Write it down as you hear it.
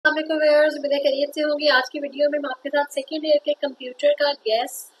Viewers, मेरे खैरियत से होंगे। आज की वीडियो में मैं आपके साथ सेकेंड ईयर के कंप्यूटर का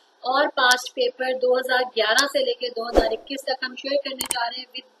गैस और पास्ट पेपर 2011 से लेकर 2021 तक हम शेयर करने जा रहे हैं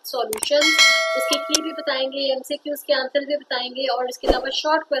विद सॉल्यूशंस। उसकी की भी बताएंगे, एमसीक्यूज के आंसर भी बताएंगे और इसके अलावा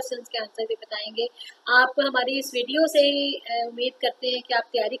शॉर्ट क्वेश्चंस के आंसर भी बताएंगे। आप हमारी इस वीडियो से ही उम्मीद करते हैं कि आप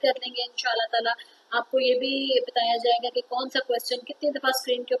तैयारी कर लेंगे इंशाल्लाह ताला। आपको ये भी बताया जाएगा कि कौन सा क्वेश्चन कितनी दफ़ा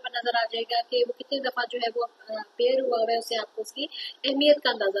स्क्रीन के ऊपर नजर आ जाएगा, कि वो कितनी दफ़ा जो है वो पेयर हुआ है, उससे आपको उसकी अहमियत का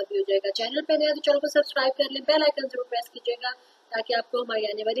अंदाजा भी हो जाएगा। चैनल पे नए तो चैनल को सब्सक्राइब कर लें, बेल आइकन जरूर प्रेस कीजिएगा ताकि आपको हमारी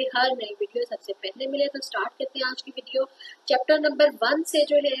आने वाली हर नई वीडियो सबसे पहले मिले। तो स्टार्ट करते हैं आज की वीडियो। चैप्टर नंबर 1 से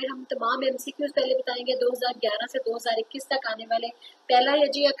जो है हम तमाम एमसीक्यूज पहले बताएंगे 2011 से 2021 तक आने वाले। पहला है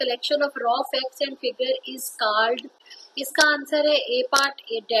जी, a collection of raw facts and figure is called. इसका आंसर है ए part,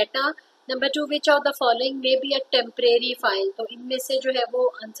 A data. Number 2, which of the following may be a temporary file. तो इनमें से जो है वो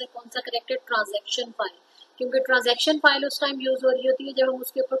आंसर कौन सा करेक्ट है? ट्रांजैक्शन फाइल, क्योंकि ट्रांजैक्शन फाइल उस टाइम यूज हो रही होती है जब हम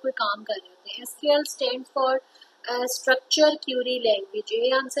उसके ऊपर कोई काम कर रहे होते हैं। SQL stand for structure Curie language, ये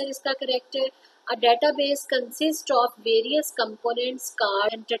आंसर इसका करेक्ट है। A database consist of various components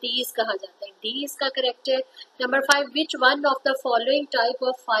card entities कहा जाता है, डी इसका करेक्ट है। Number 5, which one of the following type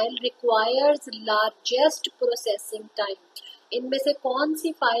of file requires largest processing time. इनमें से कौन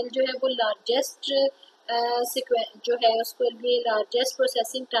सी फाइल जो है वो लार्जेस्ट जो है उसको लिए लार्जेस्ट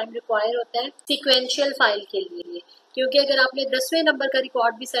प्रोसेसिंग टाइम रिक्वायर होता है? सिक्वेंशियल फाइल के लिए, क्योंकि अगर आपने 10वें नंबर का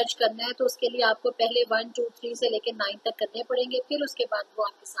रिकॉर्ड भी सर्च करना है तो उसके लिए आपको पहले 1, 2, 3 से लेकर 9 तक करने पड़ेंगे, फिर उसके बाद वो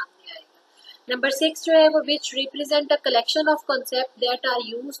आपके सामने आएगा। नंबर 6 जो है वो which represent a collection of concept that are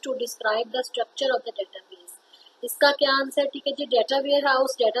use to describe the structure of the database. इसका क्या आंसर? ठीक है जी, data ware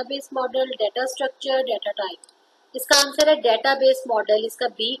house, database model, data structure, data type. इसका आंसर है डेटाबेस मॉडल, इसका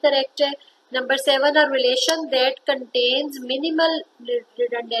बी करेक्ट है। Number 7, a relation that contains minimal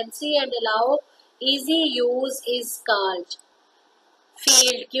redundancy and allow easy use is called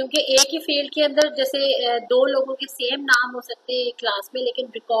field, क्योंकि एक ही फील्ड के अंदर जैसे दो लोगों के सेम नाम हो सकते हैं एक क्लास में, लेकिन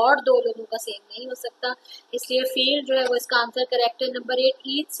रिकॉर्ड दो लोगों का सेम नहीं हो सकता, इसलिए फील्ड जो है वो इसका आंसर करेक्ट है। Number 8,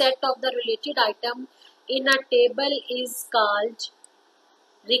 each set of the related item in a table is called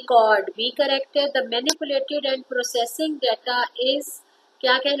record, B correct है। The manipulated and processing data is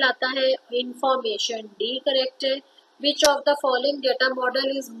क्या कहलाता है? इंफॉर्मेशन, डी करेक्ट है। Which of the following data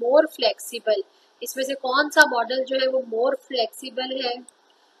model is more flexible. इसमें से कौन सा model जो है वो मोर फ्लेक्सिबल है?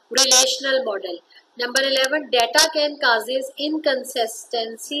 Relational model. Number 11, data can causes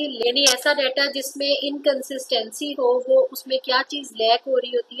inconsistency, यानी ऐसा डाटा जिसमें इनकंसिस्टेंसी हो, वो उसमें क्या चीज लैक हो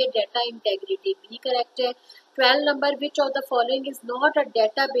रही होती है? डाटा इंटेग्रिटी, बी करेक्ट है। 12 number, which of the following is not a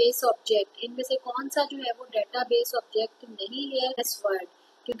database object. इनमें से कौन सा जो है वो डेटाबेस ऑब्जेक्ट नहीं है? वर्ड,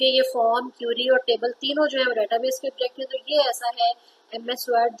 क्योंकि ये फॉर्म, क्यूरी और टेबल तीनों जो है वो डेटाबेस के ऑब्जेक्ट है, तो ये ऐसा है एमएस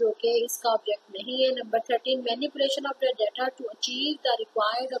वर्ड जो कि इसका ऑब्जेक्ट नहीं है। Number 13, manipulation of the data to achieve the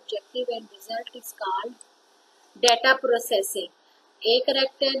required objective and result is called data processing, A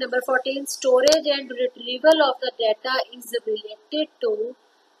correct है। Number 14, storage and retrieval of the data is related to,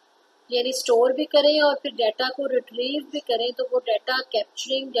 यानी store भी करें और फिर डाटा को retrieve भी करें, तो वो data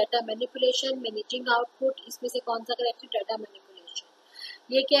capturing, data manipulation, managing output, इसमें से कौन सा करेक्ट है? Data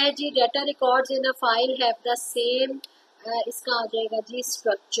manipulation. ये क्या है जी? Data records in a file have the same, इसका आ जाएगा जी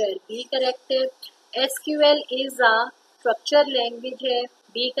स्ट्रक्चर, बी करेक्ट है। SQL is a structure language है,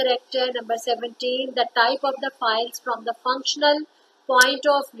 बी करेक्ट है। Number 17, the type of the files from the functional point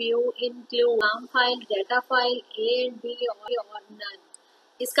of view include नाम file, data file, A and B और none.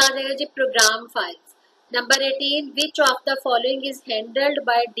 इसका आ जाएगा जी program files. Number 18, which of the following is handled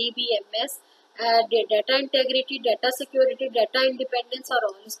by DBMS, data integrity, data security, data independence और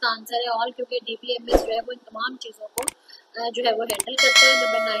all. इसका answer है all, क्योंकि DBMS जो है वो इन तमाम चीजों को जो है वो हैंडल करता है।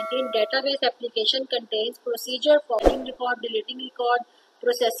 Number 19, database application contains procedure for adding record, deleting record,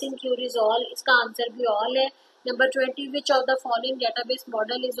 processing curies, all. इसका आंसर भी ऑल है। Number 20, which of the following database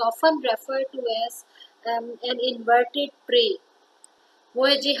model is often referred to as an inverted tree. वो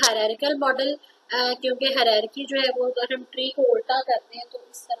है जी hierarchical model, क्योंकि hierarchy जो है वो अगर हम ट्री को उल्टा करते हैं तो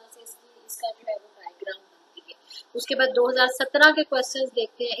इस तरह से इसका जो है वो डायग्राम बनती है। उसके बाद 2017 के क्वेश्चंस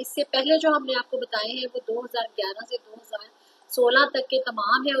देखते हैं। इससे पहले जो हमने आपको बताए हैं वो 2011 से 2016 तक के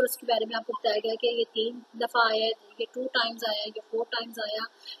तमाम है, और उसके बारे में आपको बताया गया कि ये 3 दफा आया, ये 2 टाइम्स आया, ये 4 टाइम्स आया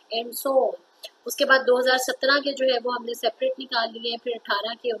एंड सो ऑन। उसके बाद 2017 के जो है वो हमने सेपरेट निकाल लिए हैं, फिर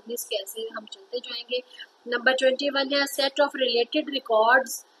 18 के 19 के ऐसे हम चलते जाएंगे। नंबर 21 है, set of related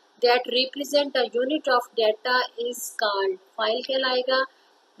records that represent a unit of data is called, file कहलाएगा,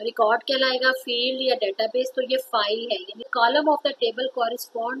 रिकॉर्ड कहलाएगा, फील्ड या डेटाबेस। तो ये फाइल है, यानी column of the table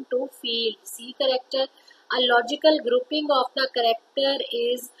correspond to field, C character. A logical grouping of the character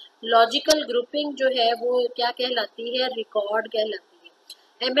is, logical grouping जो है वो क्या कहलाती है? रिकॉर्ड कहलाती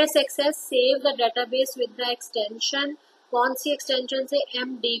है। MS Access save the database with the extension, कौन सी एक्सटेंशन से,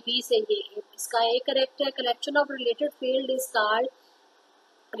 MDB से, ये इसका एक करेक्ट है। Collection of related field is called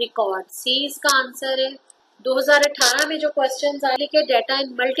record, सी इसका आंसर है। 2018 में जो क्वेश्चन आए कि data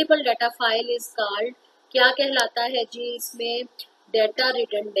in multiple data file is called, क्या कहलाता है जी इसमें, डेटा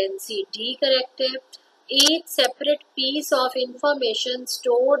रिडंडेंसी, डी करेक्ट है। Each separate piece of information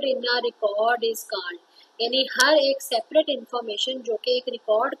stored in a record is called, यानी हर एक सेपरेट इंफॉर्मेशन जो कि एक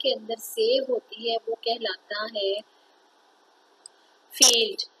रिकॉर्ड के अंदर सेव होती है वो कहलाता है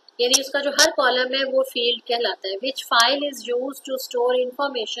फील्ड, यानी उसका जो हर कॉलम है वो फील्ड कहलाता है। विच file is use to store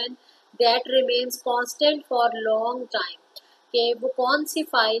information that remains constant for long time, कि वो कौन सी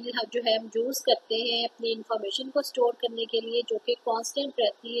फाइल जो है हम यूज करते हैं अपनी इंफॉर्मेशन को स्टोर करने के लिए जो कि कांस्टेंट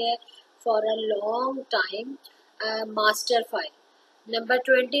रहती है for a long time, master file. Number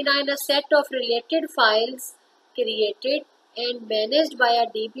 29, a set of related files created and managed by a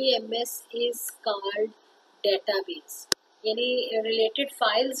DBMS is called database, यानी रिलेटेड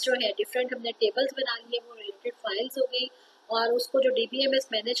फाइल्स जो है डिफरेंट हमने टेबल्स बना लिए वो रिलेटेड फाइल्स हो गई और उसको जो DBMS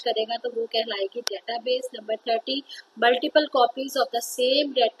मैनेज करेगा तो वो कहलाएगी database. Number 30, multiple copies of the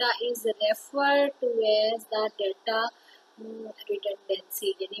same data is refer to as the data redundancy,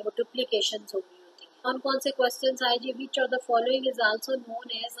 यानी वो डुप्लीकेशन हो गई। कौन कौन से क्वेश्चन आए जी, which of the following is also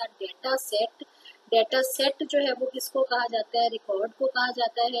known as a data set, data set जो है वो किसको कहा जाता है, रिकॉर्ड को कहा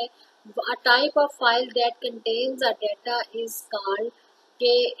जाता है। A type of file that contains a data is called,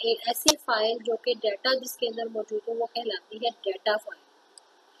 के एक ऐसी फाइल जो कि डेटा जिसके अंदर मौजूद हो वो कहलाती है डेटा फाइल।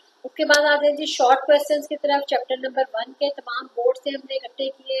 उसके बाद आते हैं जी शॉर्ट क्वेश्चंस की तरफ। चैप्टर नंबर 1 के तमाम बोर्ड से हमने इकट्ठे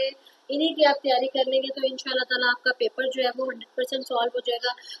किए, इन्हीं की आप तैयारी कर लेंगे तो इंशाल्लाह ताला आपका पेपर जो है वो 100% सॉल्व हो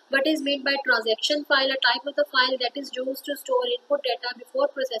जाएगा। What is mean by transaction file, a type of the file that is used to store input data before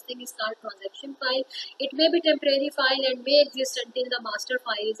processing is called transaction file. It may be temporary file and may exist until the master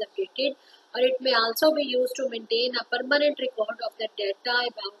file is updated, और it may also be used to maintain a permanent record of the data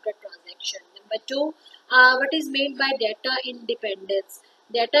about a transaction. Number 2, what is meant by data independence?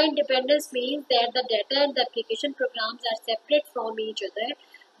 Data independence means that the data and the application programs are separate from each other.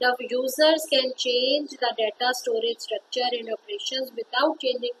 The users can change the data storage structure and operations without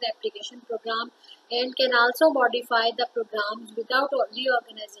changing the application program and can also modify the programs without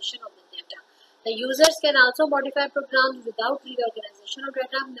reorganization of the data. The users can also modify programs without reorganization of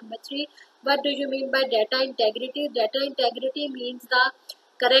data. Number 3, what do you mean by data integrity? Data integrity means the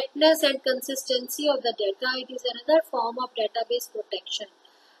correctness and consistency of the data. It is another form of database protection.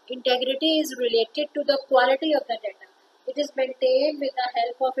 Integrity is related to the quality of the data. It is maintained with the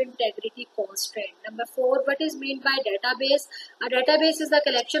help of integrity constraint. Number 4, what is meant by database? A database is the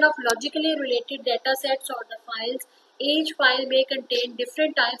collection of logically related data sets or the files. Each file may contain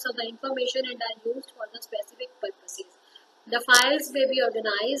different types of the information and are used for the specific purposes. The files may be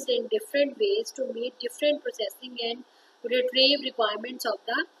organized in different ways to meet different processing and retrieve requirements of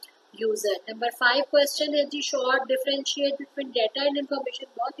the user. Number 5 question है जी, short differentiate between data and information,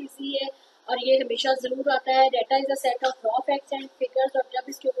 बहुत easy है और ये हमेशा जरूर आता है। Data is a set of raw facts and figures, और जब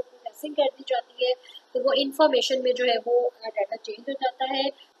इसके ऊपर प्रोसेसिंग कर दी जाती है तो वो इंफॉर्मेशन में जो है वो डाटा चेंज हो जाता है।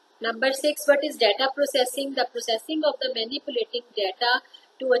 Number 6, what is data processing? The processing of the manipulating data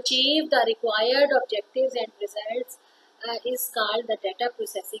to achieve the required objectives and results is called the data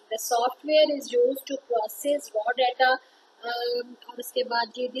processing. The software is used to process raw data, और उसके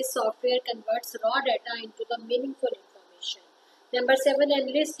बाद जी this software converts raw data into the meaningful information. Number 7,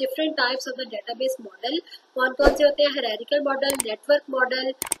 analyst different types of the database model. कौन कौन से होते हैं? Hierarchical model, network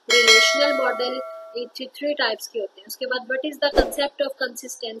model, relational model, ये 3 types के होते हैं। उसके बाद what is the concept of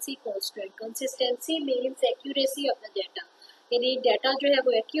consistency constant? Consistency means accuracy of the data, यानी डाटा जो है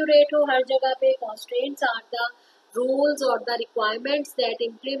वो एक्यूरेट हो हर जगह पे। Constraints are the rules or the requirements that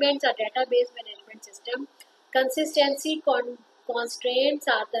implements a database management system. Consistency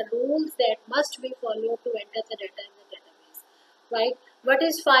constraints are the rules that must be followed to enter the data in the database. Right? What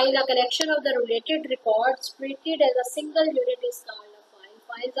is file? A collection of the related records treated as a single unit is called a file.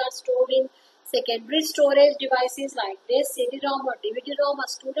 Files are stored in secondary storage devices like this, CD-ROM or DVD-ROM.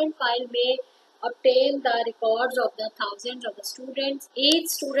 A student file may obtain the records of the thousands of the students. Each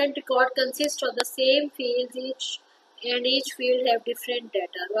student record consists of the same fields, each field have different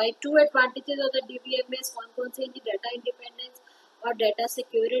data. Right? 2 advantages of the DBMS कौन कौन से? Data independence और data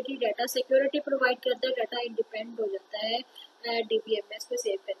security. Data security provide करता है, data independent हो जाता है DBMS को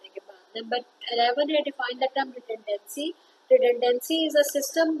सेव करने के बाद। Number 11 है define the term redundancy. Redundancy is a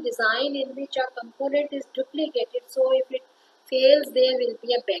system design in which a component is duplicated, so if it fails there will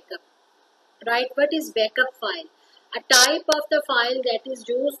be a backup. Right? What is backup file? A type of the file that is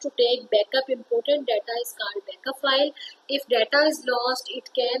used to take backup important data is called backup file. If data is lost, it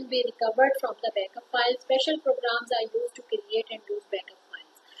can be recovered from the backup file. Special programs are used to create and use backup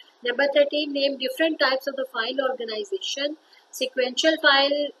files. Number 13, name different types of the file organization. Sequential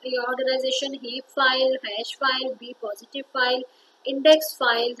file organization, heap file, hash file, B positive file, index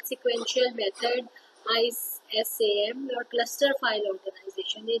file, sequential method, ISAM और cluster file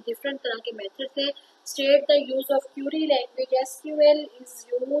organization. ये different तरह के methods हैं. State the use of query language. SQL is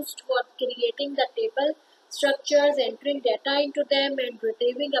used for creating the table structures, entering data into them, and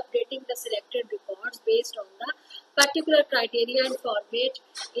retrieving, updating the selected records based on the particular criteria and format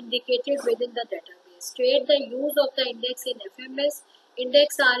indicated within the database. State the use of the index in FMS.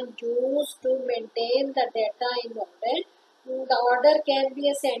 Index are used to maintain the data in order. The order can be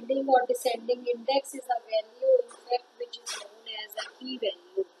ascending or descending. Index is a value, in fact, which is known as a key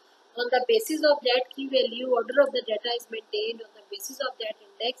value. On the basis of that key value, order of the data is maintained. On the basis of that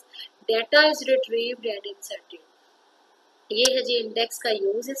index, data is retrieved and inserted. ये है जी index का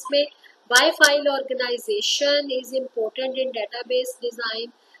use इसमें. Why file organization is important in database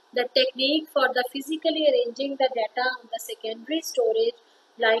design? The technique for the physically arranging the data on the secondary storage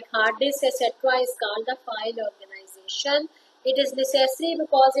like hard disk etc. is called the file organization. It is necessary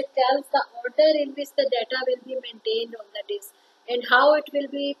because it tells the order in which the data will be maintained on the disk and how it will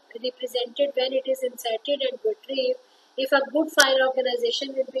be represented when it is inserted and retrieved. If a good file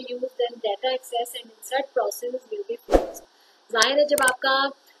organization will be used, then data access and insert process will be fast. जाहिर है जब आपका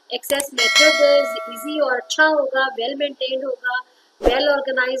access method easy और अच्छा होगा, well maintained होगा, well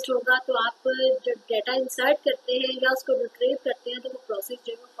organised होगा, तो आप जब डेटा इंसर्ट करते हैं या उसको रिट्रीव करते हैं तो वो प्रोसेस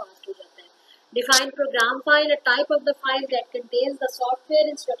जो है वो फास्ट हो जाता है. Define program file. A type of the file that contains the software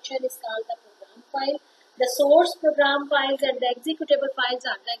instruction is called the program file. The source program files and the executable files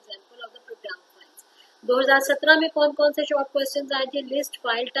are the example of the program files. 2017 में कौन कौन से short question आए थे? List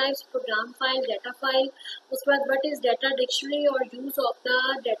file types, program file, data file. उसके बाद what is data dictionary और use of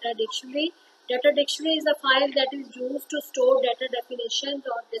the data dictionary. Data dictionary is a file that is used to store data definitions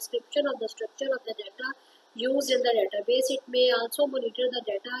or description of the structure of the data used in the database. It may also monitor the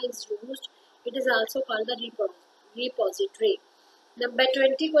data is used. It is also called the repository. Number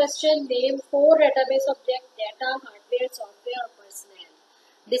 20 question. Name 4 database object: data, hardware, software और personnel.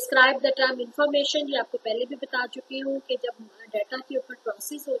 Describe the term information. ये आपको पहले भी बता चुकी हूँ कि जब डाटा के ऊपर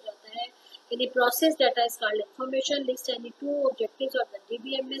प्रोसेस हो जाता है, यानी process data is called information. List any 2 objectives of the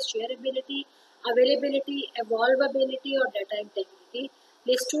DBMS: shareability, availability, evolvability और data integrity.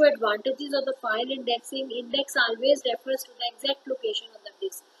 List 2 advantages of the file indexing. Index always refers to the exact location of the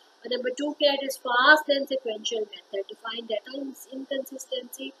disk. Number 2 cat is fast and sequential method. Define data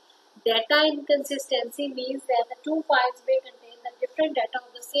inconsistency. Data inconsistency means that the two files may contain the different data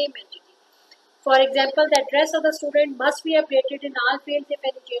of the same entity. For example, the address of the student must be updated in all fields. If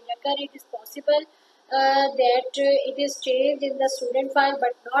any change occur, it is possible that it is changed in the student file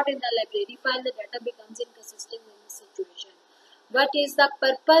but not in the library file. The data becomes inconsistent in this situation. What is the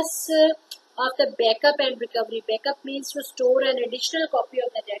purpose of the backup and recovery? Backup means to store an additional copy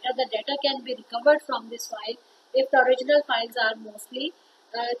of the data. The data can be recovered from this file if the original files are mostly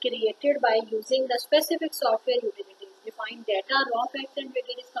created by using the specific software utilities. Define data. Raw facts and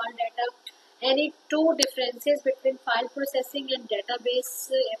figure is called data. Any two differences between file processing and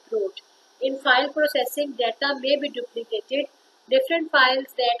database approach. In file processing, data may be duplicated. Different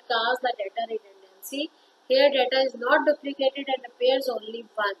files that cause the data redundancy. Here data is not duplicated and appears only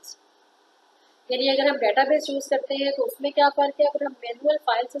once. यानी अगर हम database use करते हैं तो उसमें क्या फर्क है, अगर हम मैनुअल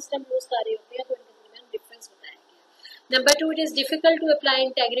फाइल सिस्टम यूज कर रहे होते हैं तो इनके दरमियान डिफरेंस बताया गया. Number 2, it is difficult to apply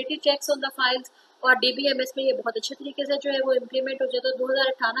integrity checks on the files. और डीबीएमएस में ये बहुत अच्छे तरीके से जो है वो इम्प्लीमेंट हो जाता है.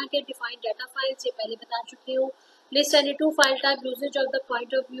 2018 के डिफाइंड डाटा फाइल्स ये पहले बता चुकी हूँ. List any 2 file type. Usage of the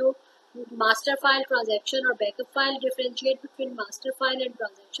point of view. Master file, transaction और backup file. Differentiate between master file and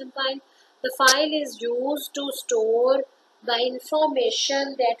transaction file. The file is used to store the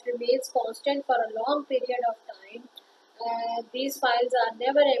information that remains constant for a long period of time. These files are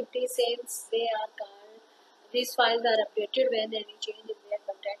never empty since they are called. These files are updated when any change in their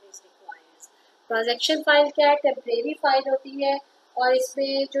content is required. Transaction file क्या है? Temporary file होती है और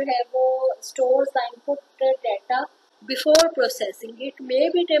इसमें जो है वो stores the input data before processing. It may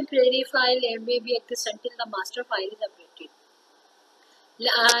be temporary file and may be exist until the master file is updated.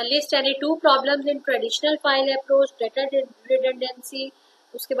 List any 2 problems in traditional file approach. Data redundancy,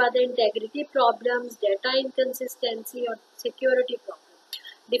 उसके बाद integrity problems, data inconsistency और security problem.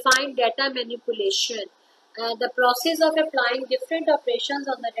 Define data manipulation. The process of applying different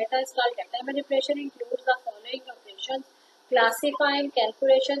operations on the data is called data manipulation. Includes the following operations: classifying,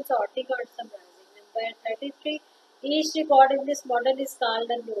 calculation, sorting और summarizing. Number 33, Each record in this model is called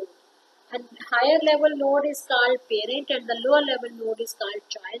a node. A higher level node is called parent and the lower level node is called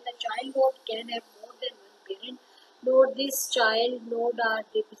child. The child node can have more than one parent node. This child node are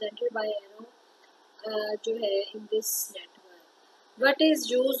represented by arrow जो है in this network. What is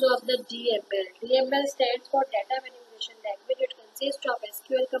use of the DML? DML stands for Data Manipulation Language. It consists of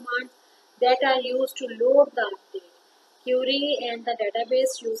SQL commands that are used to load the update, query and the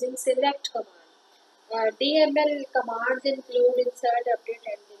database using select command. DML commands include insert, update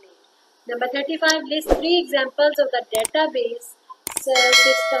and delete. Number 35 lists 3 examples of the database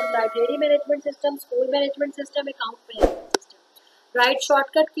system: library management system, school management system, account management system. Write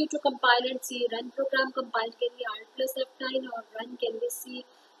shortcut key to compile and see. Run program compile के लिए Alt plus F9 और run के लिए C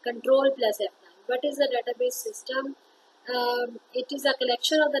Control plus F9. What is the database system? It is a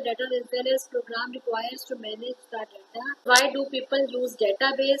collection of the data as well as program requires to manage the data. Why do people use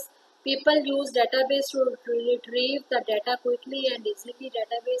database? People use database to retrieve the data quickly and easily.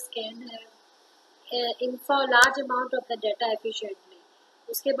 Database can have info large amount of the data efficiently.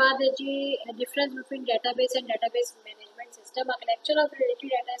 उसके बाद है जी difference between database and database management system. A collection of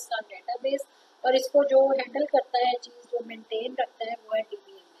related data is called database और इसको जो handle करता है चीज जो मेंटेन रखता है वो है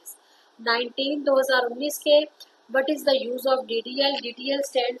डीबीएमएस. 2019 के what is the use of DDL? DDL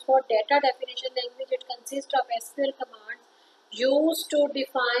stands for data definition language. It consist of SQL commands used to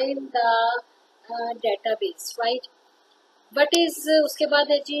define the database, right. But is उसके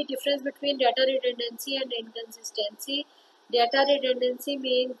बाद है जी difference between data redundancy and inconsistency. Data redundancy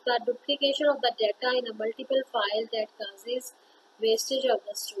means the duplication of the data in a multiple file that causes wastage of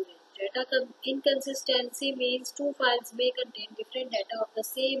the storage. Data inconsistency means two files may contain different data of the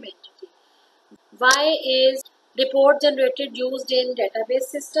same entity. Why is report generated used in database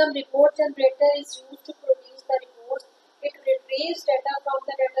system? Report generator is used to produce the reports. It retrieves data from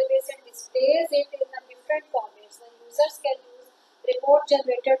the database and displays it in the different formats. The users can use report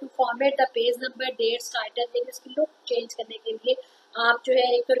generator to format the page number, dates, title, then उसकी look change करने के लिए आप जो है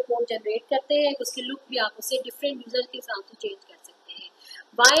एक तो report generate करते हैं, उसकी लुक भी आप उसे डिफरेंट यूजर के हिसाब से चेंज कर सकते हैं.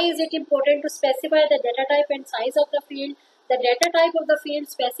 Why is it important to specify the data type and size of the field? The data type of the field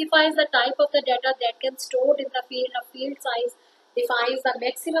specifies the type of the data that can stored in the field. A field size defines the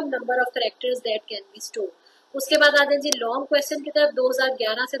maximum number of characters that can be stored. उसके बाद आते हैं जी long question की तरफ.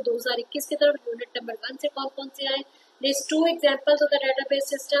 2011 से 2021 की तरफ unit number 1 से कौन कौन से आए? List 2 examples of the database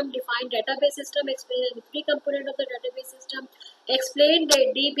system. Define database system. Explain any 3 component of the database system. Explain the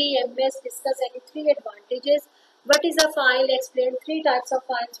DBMS. Discuss any 3 advantages. What is a file? Explain 3 types of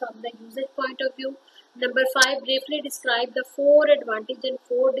files from the user point of view. Number 5. Briefly describe the 4 advantages and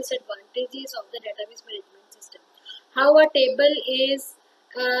 4 disadvantages of the database management system. How a table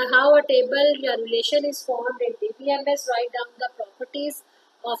relation is formed in DBMS. Write down the properties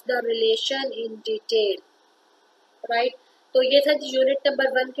of the relation in detail. Right. तो ये था unit number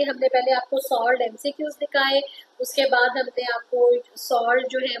 1 के. हमने पहले आपको solve MCQs दिखाए, उसके बाद हमने आपको सॉल्व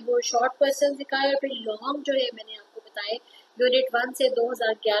जो है वो शॉर्ट क्वेश्चन दिखाए और फिर लॉन्ग जो है मैंने आपको बताए यूनिट 1 से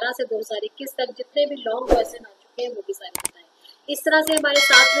 2011 से 2021 तक जितने भी लॉन्ग क्वेश्चन आ चुके हैं वो भी सारे बताए. इस तरह से हमारे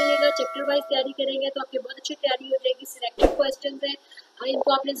साथ रहिएगा. चैप्टर वाइज तैयारी करेंगे तो आपकी बहुत अच्छी तैयारी हो जाएगी. सिलेक्टेड क्वेश्चन है,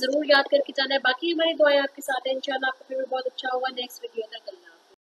 इनको आपने जरूर याद करके जाना है. बाकी हमारी दुआएं आपके साथ है. इंशाल्लाह आपको फिर भी बहुत अच्छा होगा. नेक्स्ट वीडियो तक